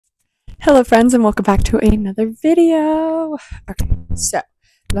Hello friends and welcome back to another video. Okay, so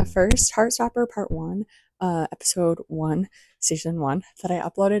the first Heartstopper part 1, episode 1, season 1 that I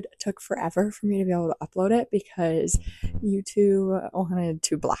uploaded took forever for me to be able to upload it because YouTube wanted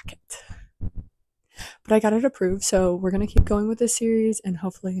to block it. But I got it approved, so we're going to keep going with this series and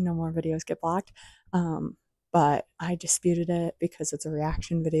hopefully no more videos get blocked. But I disputed it because it's a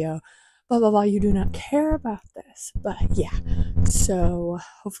reaction video. Blah blah blah, you do not care about this. But yeah, so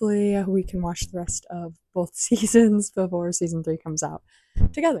hopefully we can watch the rest of both seasons before season 3 comes out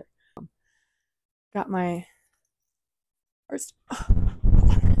together. Got my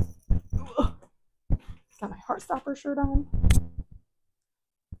Heartstopper shirt on.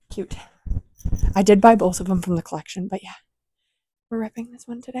 Cute. I did buy both of them from the collection, but yeah, we're ripping this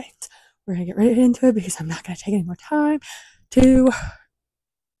one today. We're gonna get right into it because I'm not gonna take any more time to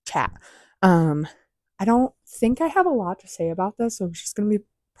chat. I don't think I have a lot to say about this, so it's just gonna be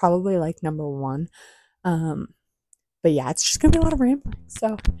probably like number 1. But yeah, it's just gonna be a lot of rambling.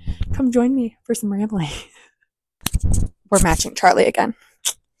 So come join me for some rambling. We're matching Charlie again.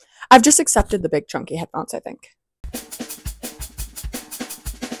 I've just accepted the big chunky headphones, I think.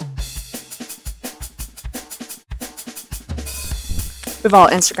 We've all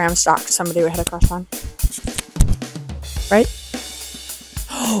Instagram stalked somebody we had a crush on. Right?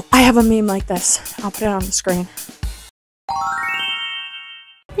 Oh, I have a meme like this. I'll put it on the screen.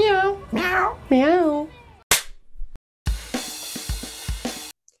 Meow, meow, meow.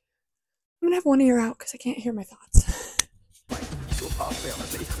 I'm gonna have one ear out because I can't hear my thoughts.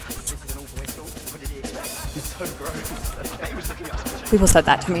 People said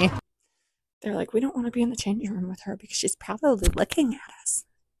that to me. They're like, we don't want to be in the changing room with her because she's probably looking at us.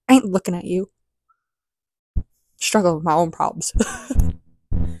 I ain't looking at you. Struggle with my own problems.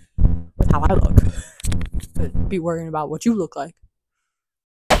 With how I look. But be worrying about what you look like.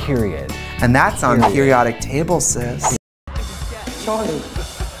 Period. And that's on periodic table, sis. Charlie.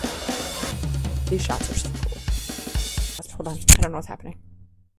 These shots are so cool. Hold on. I don't know what's happening.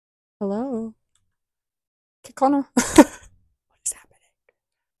 Hello? Kikona? What is happening?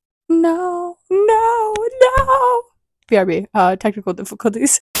 No. No. No. BRB. Technical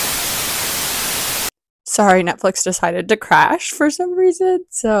difficulties. Sorry, Netflix decided to crash for some reason,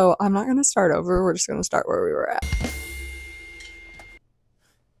 so I'm not going to start over. We're just going to start where we were at.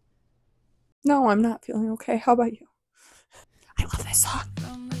 No, I'm not feeling okay. How about you? I love this song.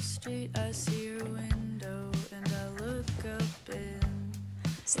 From the street, I see your window and I look up in.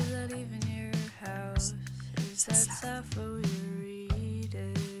 Is that even your house? Is that Sappho you're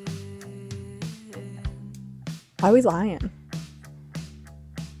reading? Why are we lying?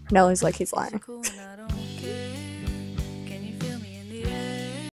 Nelly's like, he's lying.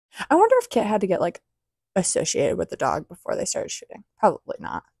 I wonder if Kit had to get, like, associated with the dog before they started shooting. Probably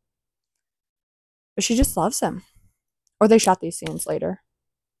not. But she just loves him. Or they shot these scenes later.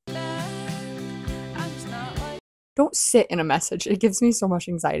 Don't sit in a message. It gives me so much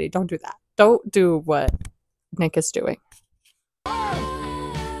anxiety. Don't do that. Don't do what Nick is doing.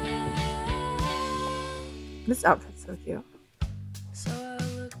 This outfit's so cute.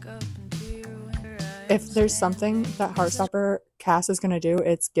 If there's something that Heartstopper cast is gonna do,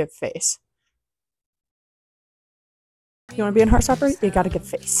 it's give face. You wanna be in Heartstopper? You gotta give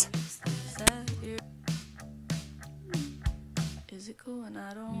face.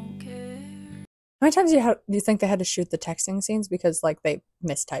 How many times do you think they had to shoot the texting scenes because like they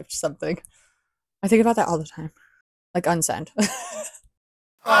mistyped something? I think about that all the time. Like unsend.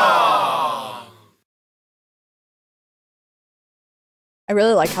 I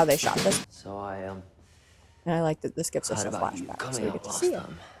really like how they shot this. So And I like that this gives us a flashback, so we get to see it.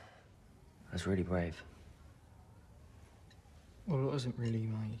 I was really brave. Well, it wasn't really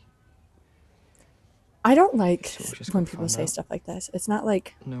my... I don't like when people say stuff like this. It's not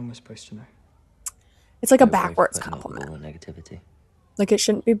like... No one was supposed to know. It's like a backwards compliment. Negativity. Like, it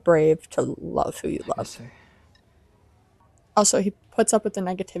shouldn't be brave to love who you love. So. Also, he puts up with the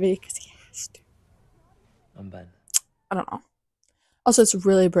negativity because he has to. I'm Ben. I don't know. Also, it's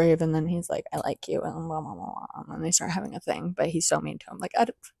really brave, and then he's like, I like you, and blah, blah, blah, blah, and they start having a thing, but he's so mean to him. Like, I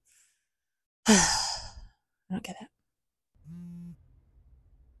don't get it.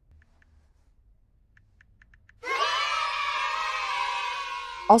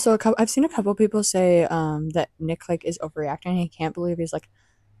 Also, I've seen a couple people say that Nick, like, is overreacting. He can't believe he's, like,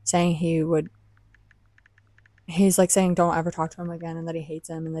 saying he's, like, saying don't ever talk to him again, and that he hates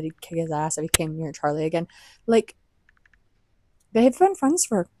him, and that he'd kick his ass if he came near Charlie again. Like, they've been friends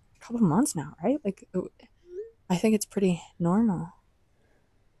for a couple months now, right? Like, I think it's pretty normal.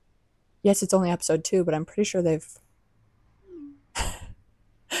 Yes, it's only episode 2, but I'm pretty sure they've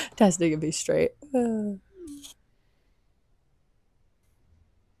testing if he's straight.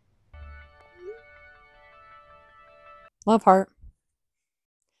 Love Heart.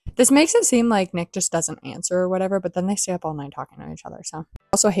 This makes it seem like Nick just doesn't answer or whatever, but then they stay up all night talking to each other, so. I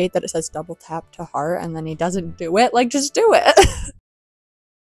also hate that it says double tap to heart and then he doesn't do it. Like, just do it.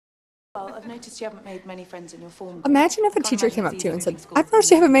 Well, I've noticed you haven't made many friends in your form. Imagine if a teacher came up to you and said, I've noticed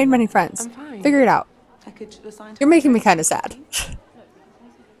you haven't made many friends. I'm fine. Figure it out. I could assign. You're making me kind of sad.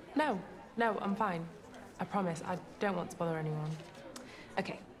 No, I'm fine. I promise. I don't want to bother anyone.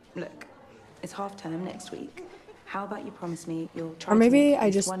 Okay, look, it's half term next week. How about you promise me you'll try Or to maybe make at I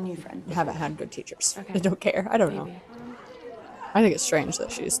least just one new friend? haven't had good teachers. Okay. I don't care. I don't know. Maybe. I think it's strange that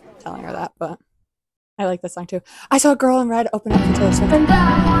she's telling her that, but I like this song too. I saw a girl in red open up to Taylor Swift. And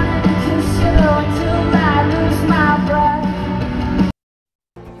I wanted to kiss you until I lose my breath.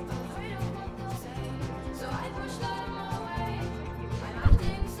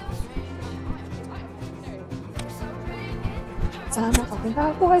 So I'm not talking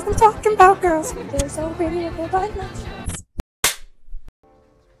about boys, I'm talking about girls. They're so pretty and they're like monsters.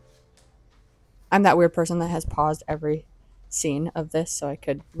 I'm that weird person that has paused every scene of this so I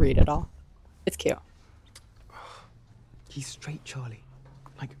could read it all. It's cute. He's straight, Charlie.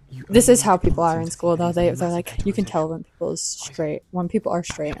 Like you. This is how people are in school, though. They're like, you can tell when people is straight, when people are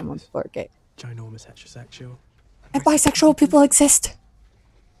straight, and when people are gay. Ginormous heterosexual. And bisexual people exist.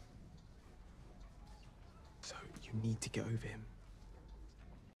 So you need to get over him.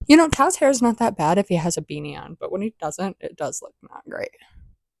 You know, Tao's hair is not that bad if he has a beanie on, but when he doesn't, it does look not great.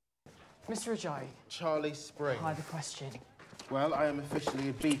 Mr. Ajay, Charlie Spring. I have a question. Well, I am officially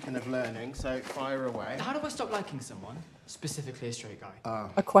a beacon of learning, so fire away. How do I stop liking someone, specifically a straight guy?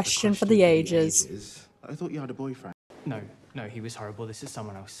 A question for the ages. I thought you had a boyfriend. No, he was horrible. This is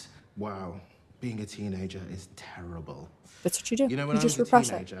someone else. Wow, being a teenager is terrible. That's what you do. You know, when You I just was a repress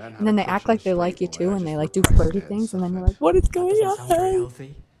it. teenager and had And then a they crush act on a like they like straight you boy, too, I and they just like do watched flirty it and things, and then you're suffered. like, what is going Doesn't sound very on?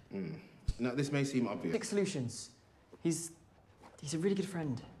 healthy. Now, this may seem obvious. Nick Solutions. He's a really good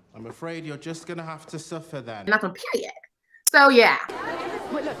friend. I'm afraid you're just gonna have to suffer then. Not on period. So yeah.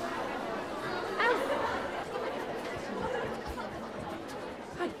 Wait, look.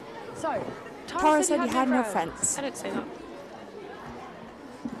 Hi. So, Tara said you had no friends. I didn't say that.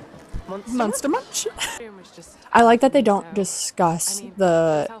 Monster Munch. Was just I like that they don't so- discuss I mean,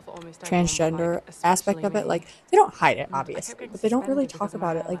 the myself almost everyone, transgender like, aspect especially of it. me. Like, they don't hide it, I obviously, kept but they don't really getting talk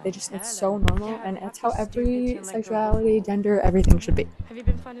suspended about it. because of Like, they my just, it's hair, so like, normal, yeah, and I it's feel how every stupid to, like, go sexuality, gender, everything should be. Have you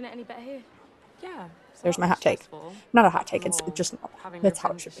been finding it any better here? Yeah. it's There's not my hot take. stressful. Not a hot take, it's Or just normal. having That's no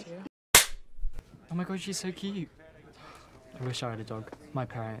how it should friends be. issue. Oh my god, she's so cute. I wish I had a dog. My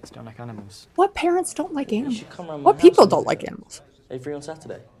parents don't like animals. What parents don't like You animals? should come round my What house people and don't look like at it. animals? Are you free on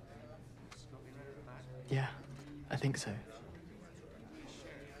Saturday? Yeah, I think so.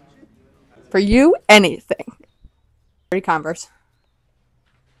 For you, anything. Pretty Converse.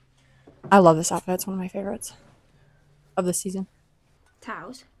 I love this outfit. It's one of my favorites of the season.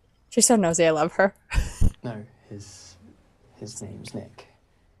 Towels. She's so nosy. I love her. No, his name's Nick.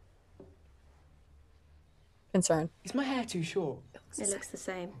 Concern. Is my hair too short? It looks the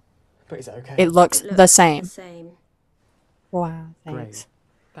same. But is it okay? It looks It looks the same. The same. Wow. Great. Thanks.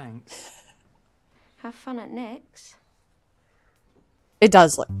 Thanks. Have fun at Nick's. It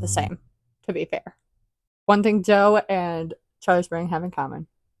does look the same, to be fair. One thing Joe and Charlie Spring have in common.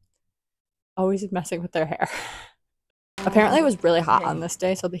 Always messing with their hair. Apparently it was really hot on this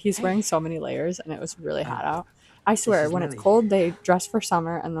day, so he's wearing so many layers, and it was really hot out. I swear, when it's cold, they dress for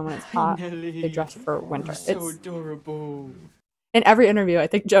summer, and then when it's hot, they dress for winter. So It's adorable. in every interview, I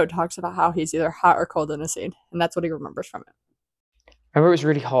think Joe talks about how he's either hot or cold in a scene, and that's what he remembers from it. I remember it was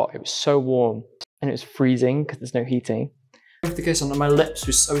really hot. It was so warm, and it was freezing because there's no heating. The kiss on my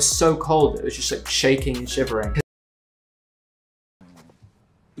lips I was so cold. It was just like shaking and shivering.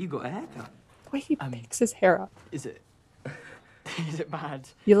 You got a haircut. The way he picks his hair up. Is it? Is it bad?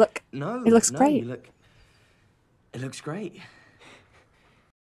 You look. No. It looks no, great. It looks great.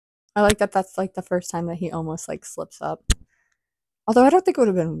 I like that that's like the first time that he almost like slips up. Although I don't think it would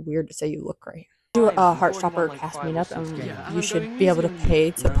have been weird to say you look great. Do a Heartstopper cast meetup, and you should be able to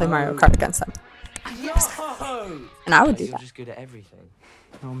pay to play Mario Kart against them. No! And I would do You're that. just good at everything.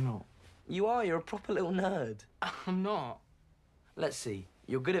 No, I'm not. You are. You're a proper little nerd. I'm not. Let's see.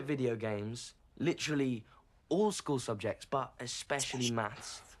 You're good at video games. Literally all school subjects, but especially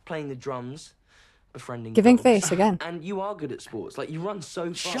maths. Playing the drums. Befriending Giving dogs. face again. And you are good at sports. Like, you run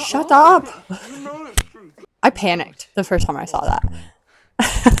so fast. Shut up! I panicked the first time I saw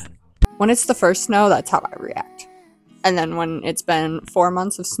that. When it's the first snow, that's how I react. And then when it's been 4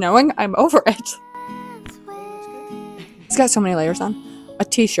 months of snowing, I'm over it. He's got so many layers on. a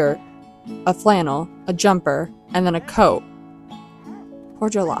t-shirt, a flannel, a jumper, and then a coat. Poor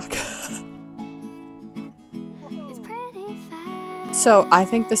Joe Locke. So I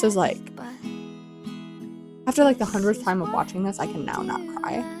think this is like, after like the 100th time of watching this, I can now not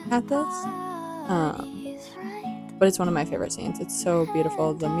cry at this. But it's one of my favorite scenes. It's so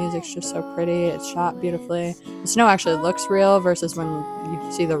beautiful. The music's just so pretty. It's shot beautifully. The snow actually looks real versus when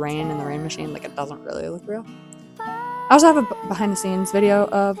you see the rain in the rain machine, like it doesn't really look real. I also have a behind the scenes video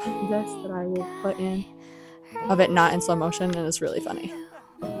of this that I will put in, of it not in slow motion, and it's really funny.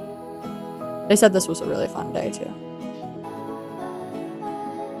 They said this was a really fun day too.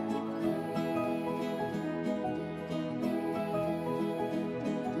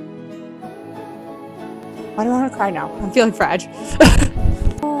 Why do I want to cry now? I'm feeling fragile.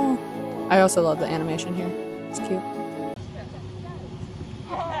 Oh. I also love the animation here. It's cute.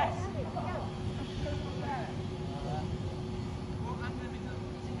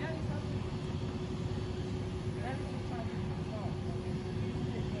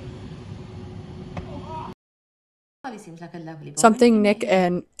 Charlie seems like a lovely boy. Something Nick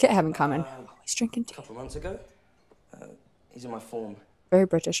and Kit have in common. Always drinking tea. A couple months ago, he's in my form. Very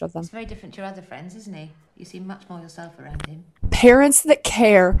British of them. He's very different to your other friends, isn't he? You seem much more yourself around him. Parents that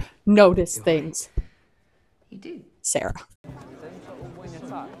care notice things. You do. Sarah.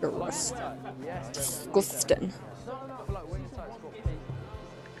 Gross. Disgusting.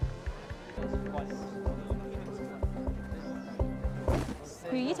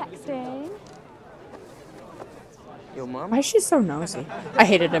 Who are you texting? Your mum? Why is she so nosy? I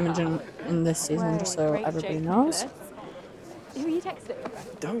hated Imogen in this season, just so everybody knows. Who are you texting?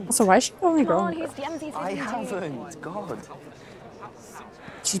 Don't. Also, why is she only Come on, growing? who's DMs he's I texting to? haven't. God.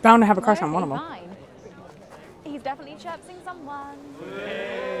 She's bound to have a crush on one of them. Fine. He's definitely chirping someone.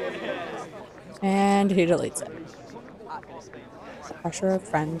 And he deletes it. Pressure of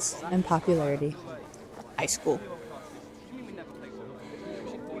friends and popularity. High school.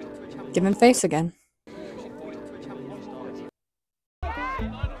 Give him face again.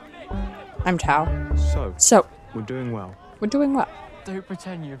 I'm Tao. So, We're doing well. we're doing what? Don't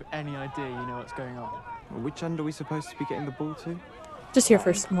pretend you have any idea you know what's going on. Which end are we supposed to be getting the ball to? Just here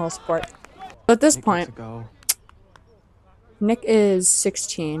for moral support. So at this point, Nick is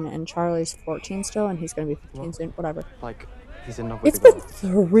 16 and Charlie's 14 still, and he's gonna be 15 soon. Whatever. Like, he's in love It's with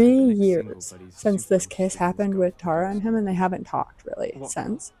been 3 years since this kiss happened with Tara and him, and they haven't talked really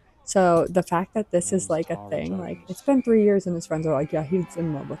since. So the fact that this is like a thing, like it's been 3 years, and his friends are like, yeah, he's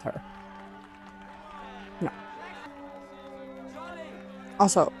in love with her. No.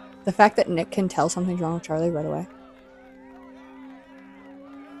 Also, the fact that Nick can tell something's wrong with Charlie right away.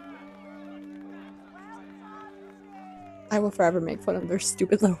 I will forever make fun of their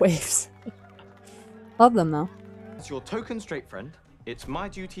stupid little waves. Love them though. As your token straight friend, it's my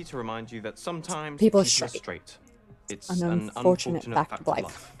duty to remind you that sometimes People are straight. It's An unfortunate fact of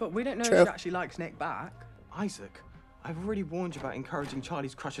life. But we don't know True. if she actually likes Nick back. Isaac, I've already warned you about encouraging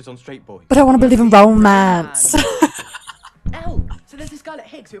Charlie's crushes on straight boys. But I want to believe in romance. Elle, so there's this girl at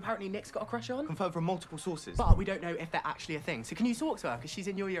Higgs who apparently Nick's got a crush on? Confirmed from multiple sources. But we don't know if they're actually a thing. So can you talk to her? Because she's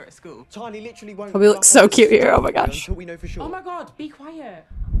in your year at school. Charlie literally won't. Probably looks so cute here. Oh my gosh. Until we know for sure. Oh my god, be quiet.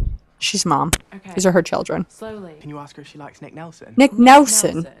 She's mom. Okay. These are her children. Slowly. Can you ask her if she likes Nick Nelson? Nick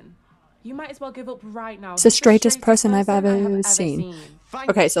Nelson. You might as well give up right now. It's the straightest person I've ever seen.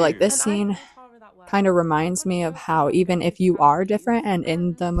 Okay, so like this scene kind of reminds me of how even if you are different and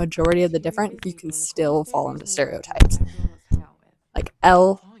in the majority of the different, you can still fall into stereotypes. Like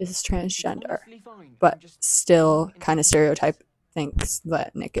Elle is transgender, but still kind of stereotype thinks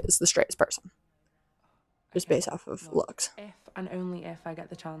that Nick is the straightest person. Just based off of looks. If and only if I get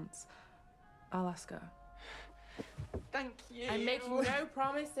the chance, I'll ask her. Thank you. I'm making no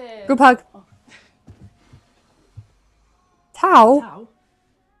promises. Group hug. Tao. Tao?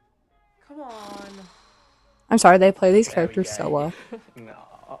 Come on. I'm sorry, they play these characters so well.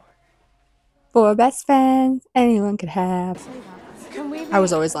 No. For best friends anyone could have. I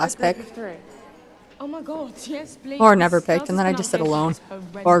was always last pick. Oh my god, yes, please. Or never picked, and then I just sit alone.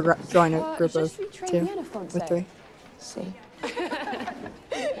 Or join a group of 2 with 3. See.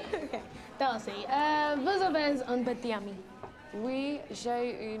 Darcy, vos avez un petit ami? Oui,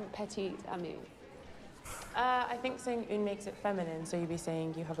 j'ai une petite amie. I think saying une makes it feminine, so you'd be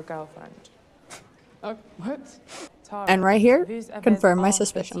saying you have a girlfriend. Oh, what? Tara, And right here, vous avez confirm my un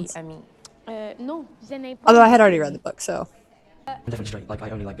suspicions. petit ami. Non, je n'ai pas. Although I had already read the book, so. I'm definitely straight. Like, I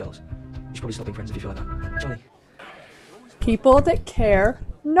only like girls. You should probably stop being friends if you feel like that. Charlie. People that care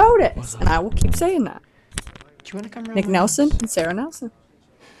notice, and I will keep saying that. Do you want to come around? Nick Nelson and Sarah Nelson.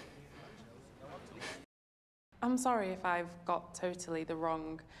 I'm sorry if I've got totally the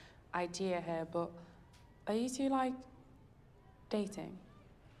wrong idea here, but are you two, like, dating?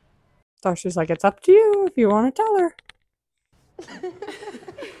 So she's like, it's up to you if you want to tell her.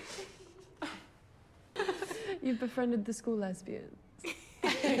 You befriended the school lesbians.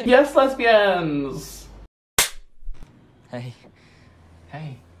 Yes, lesbians! Hey.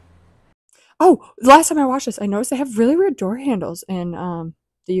 Hey. Oh, the last time I watched this, I noticed they have really weird door handles in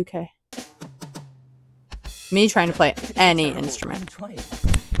the UK. Me trying to play any instrument. Try it.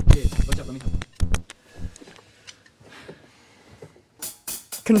 Here, watch out, let me help.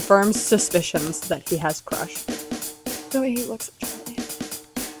 Confirms suspicions that he has crush. The way he looks at Charlie.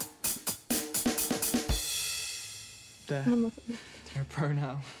 There. You're a pro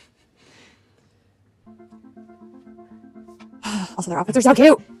now. Also, their outfits are so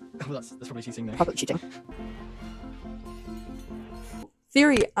cute! Oh, that's probably cheating though. Probably cheating.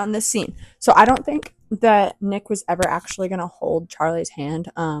 Theory on this scene. So I don't think that Nick was ever actually going to hold Charlie's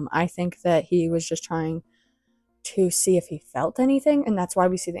hand. I think that he was just trying to see if he felt anything, and that's why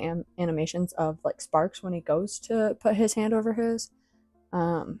we see the animations of like sparks when he goes to put his hand over his.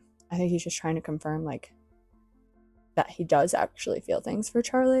 I think he's just trying to confirm like that he does actually feel things for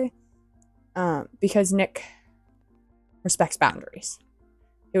Charlie, because Nick respects boundaries.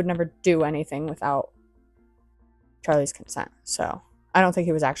 He would never do anything without Charlie's consent, so I don't think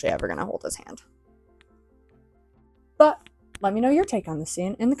he was actually ever going to hold his hand. But let me know your take on the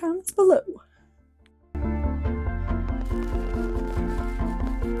scene in the comments below.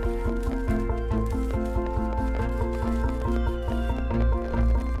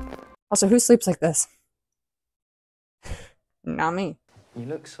 Also, who sleeps like this? Not me. You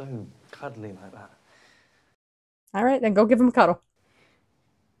look so cuddly like that. Alright, then go give him a cuddle.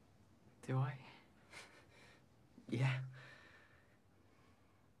 Do I? Yeah.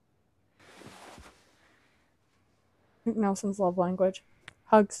 Nick Nelson's love language.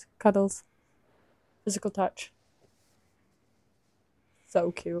 Hugs, cuddles, physical touch.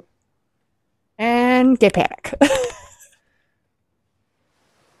 So cute. And gay panic.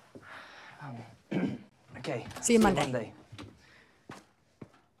 Okay. See you Monday.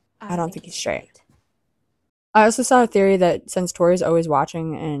 I don't think he's straight. I also saw a theory that since Tori's always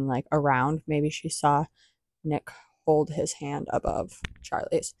watching and like around, maybe she saw Nick hold his hand above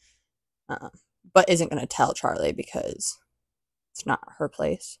Charlie's, but isn't going to tell Charlie because it's not her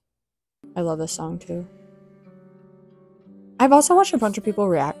place. I love this song too. I've also watched a bunch of people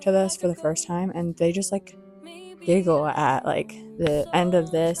react to this for the first time, and they just like giggle at like the end of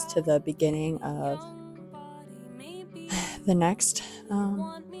this to the beginning of the next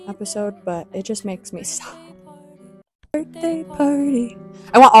episode, but it just makes me stop. Birthday party.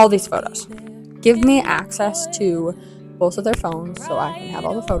 I want all these photos. Give me access to both of their phones so I can have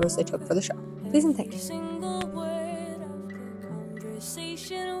all the photos they took for the show. Please and thank you.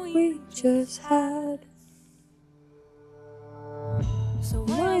 We just had. So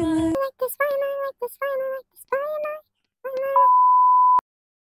why am I like this? Why am I like this? Why am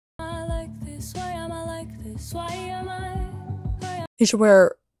I like this? Why am I like this? Why am I like this? Why am I? He should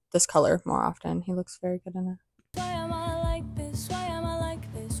wear this color more often. He looks very good in it. Why am I like this? Why am I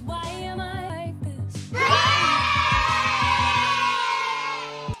like this? Why am I like this?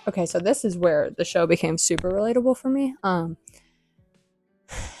 Okay, so this is where the show became super relatable for me.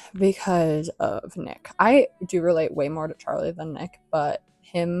 Because of Nick. I do relate way more to Charlie than Nick, but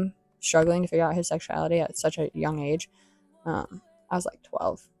him struggling to figure out his sexuality at such a young age. I was like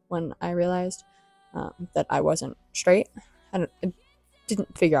 12 when I realized that I wasn't straight. I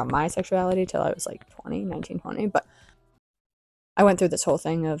didn't figure out my sexuality till I was like 19, 20, but I went through this whole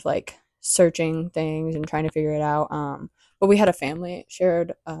thing of like searching things and trying to figure it out. But we had a family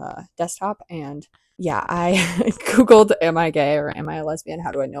shared desktop, and yeah, I googled am I gay or am I a lesbian,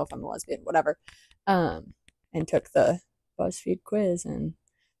 how do I know if I'm a lesbian, whatever, and took the BuzzFeed quiz, and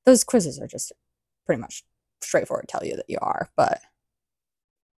those quizzes are just pretty much straightforward, tell you that you are. But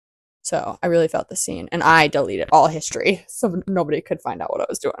so I really felt the scene, and I deleted all history so nobody could find out what I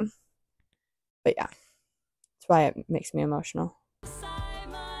was doing. But yeah, that's why it makes me emotional.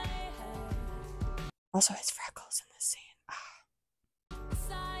 Also, his freckles in this scene.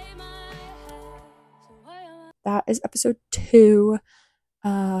 That is episode 2.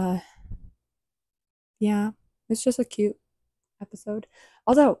 Yeah, it's just a cute episode.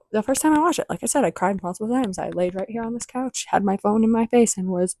 Although, the first time I watched it, like I said, I cried multiple times. I laid right here on this couch, had my phone in my face, and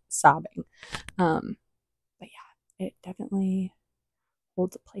was sobbing. But yeah, it definitely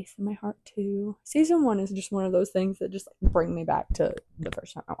holds a place in my heart too. Season 1 is just one of those things that just like bring me back to the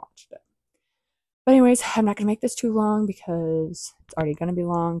first time I watched it. But anyways, I'm not going to make this too long because it's already going to be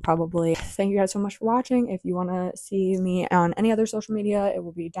long, probably. Thank you guys so much for watching. If you want to see me on any other social media, it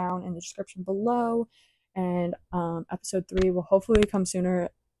will be down in the description below. And episode 3 will hopefully come sooner,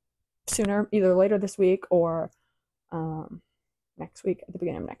 either later this week or next week, at the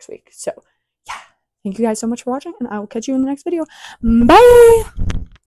beginning of next week. So, yeah. Thank you guys so much for watching, and I will catch you in the next video. Bye!